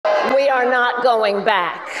we are not going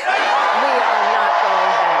back. We are not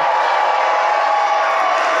going back.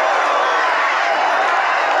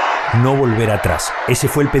 No volver atrás. Ese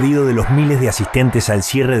fue el pedido de los miles de asistentes al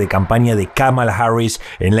cierre de campaña de Kamala Harris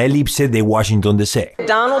en la Ellipse de Washington D.C.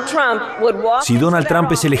 Si Donald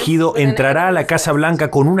Trump es elegido, entrará a la Casa Blanca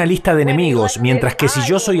con una lista de enemigos, mientras que si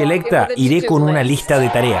yo soy electa, iré con una lista de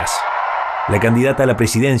tareas. La candidata a la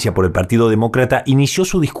presidencia por el Partido Demócrata inició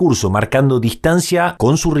su discurso marcando distancia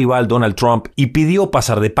con su rival Donald Trump y pidió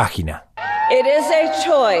pasar de página. It is a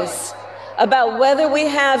choice about whether we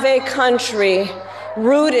have a country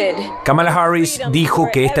rooted. Kamala Harris dijo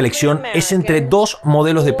que esta elección es entre dos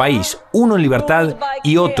modelos de país, uno en libertad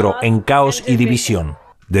y otro en caos y división.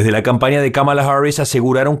 Desde la campaña de Kamala Harris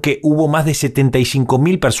aseguraron que hubo más de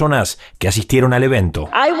 75,000 personas que asistieron al evento.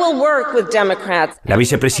 La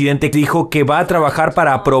vicepresidenta dijo que va a trabajar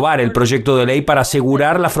para aprobar el proyecto de ley para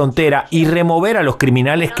asegurar la frontera y remover a los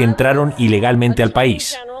criminales que entraron ilegalmente al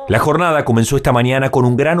país. La jornada comenzó esta mañana con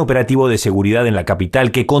un gran operativo de seguridad en la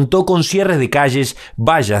capital que contó con cierres de calles,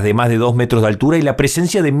 vallas de más de 2 metros de altura y la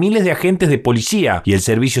presencia de miles de agentes de policía y el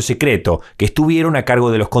servicio secreto que estuvieron a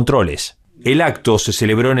cargo de los controles. El acto se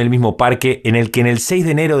celebró en el mismo parque en el que en el 6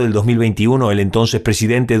 de enero del 2021 el entonces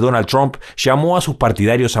presidente Donald Trump llamó a sus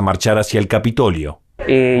partidarios a marchar hacia el Capitolio.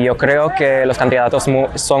 Y yo creo que los candidatos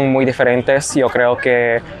son muy diferentes. Yo creo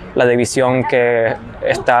que la división que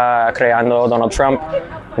está creando Donald Trump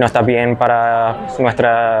no está bien para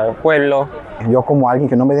nuestro pueblo. Yo como alguien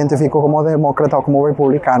que no me identifico como demócrata o como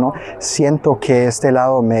republicano, siento que este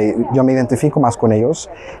lado yo me identifico más con ellos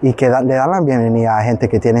y que le dan la bienvenida a gente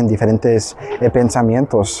que tienen diferentes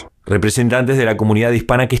pensamientos. Representantes de la comunidad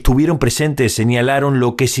hispana que estuvieron presentes señalaron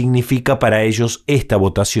lo que significa para ellos esta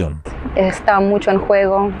votación. Está mucho en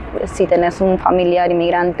juego si tenés un familiar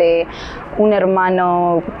inmigrante, un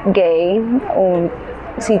hermano gay,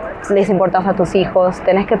 si les importas a tus hijos,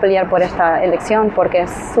 tenés que pelear por esta elección porque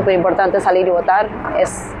es súper importante salir y votar.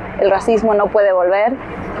 El racismo no puede volver,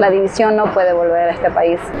 la división no puede volver a este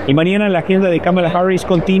país. Y mañana la agenda de Kamala Harris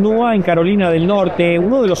continúa en Carolina del Norte,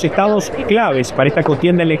 uno de los estados claves para esta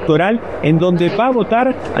contienda electoral en donde va a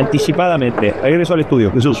votar anticipadamente. Regreso al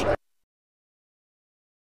estudio. Jesús.